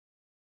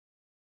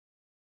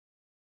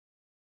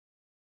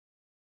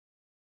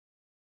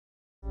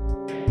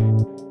Hi,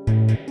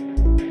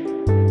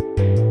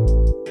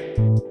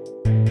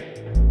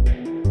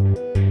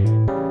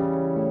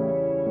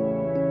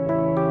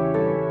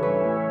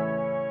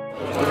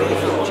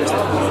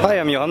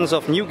 I'm Johannes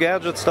of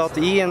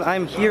NewGadgets.de and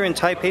I'm here in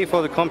Taipei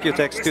for the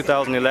Computex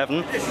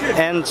 2011,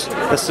 and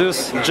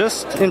ASUS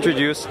just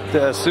introduced the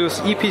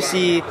ASUS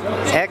EPC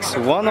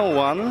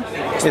X101.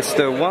 It's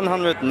the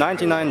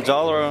 $199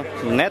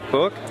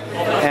 netbook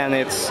and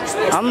it's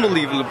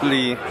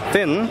unbelievably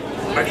thin,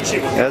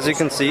 as you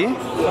can see.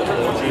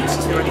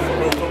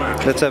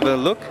 Let's have a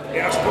look.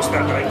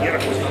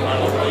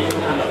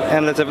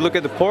 And let's have a look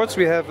at the ports.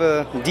 We have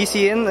a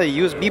DC in, a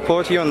USB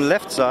port here on the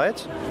left side.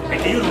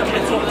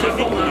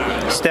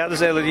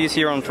 Status LEDs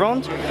here on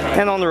front,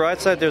 and on the right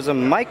side there's a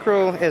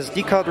micro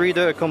SD card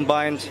reader, a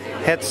combined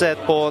headset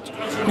port,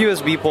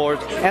 USB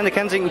port, and a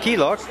Kensington key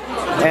lock.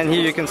 And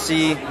here you can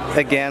see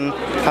again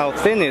how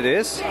thin it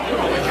is.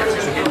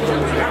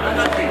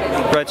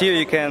 Right here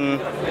you can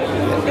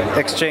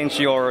exchange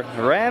your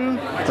RAM.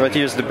 Right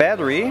here's the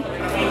battery.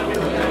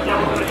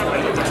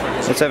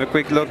 Let's have a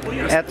quick look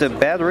at the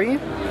battery.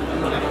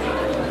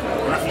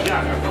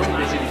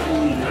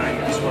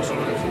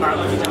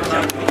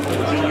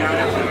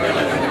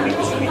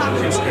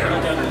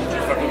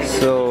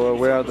 So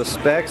where are the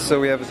specs? So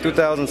we have a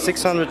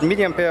 2600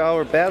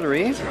 mAh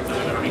battery,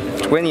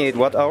 28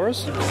 watt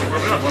hours.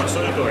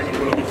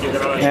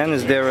 And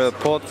is there a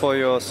port for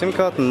your SIM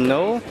card?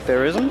 No,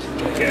 there isn't.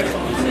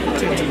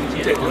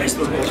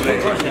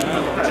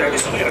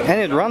 And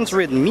it runs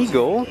with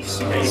MeeGo,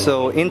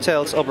 so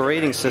Intel's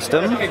operating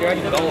system.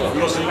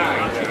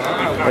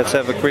 Let's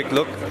have a quick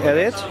look at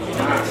it.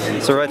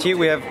 So right here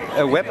we have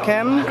a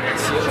webcam.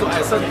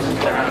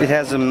 It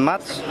has a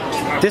matte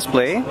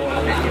display.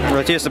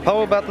 Right here's the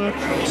power button,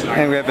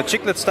 and we have a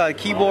chiclet style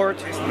keyboard,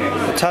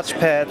 a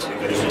touchpad,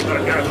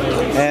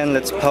 and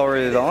let's power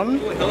it on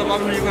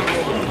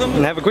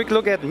and have a quick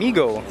look at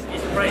MeeGo.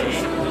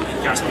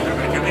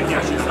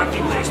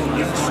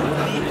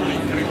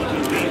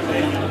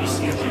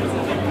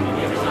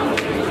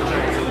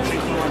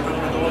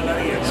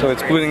 So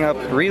it's booting up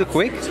real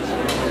quick.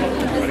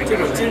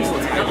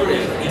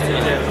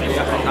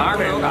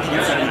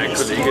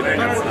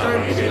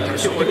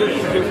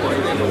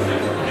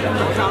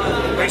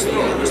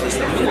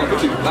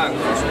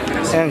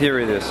 And here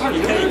it is.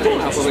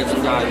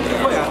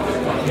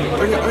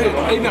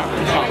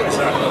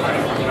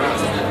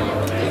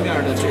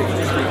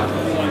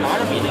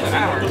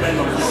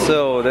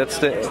 So that's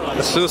the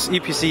ASUS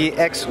EPC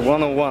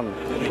X101.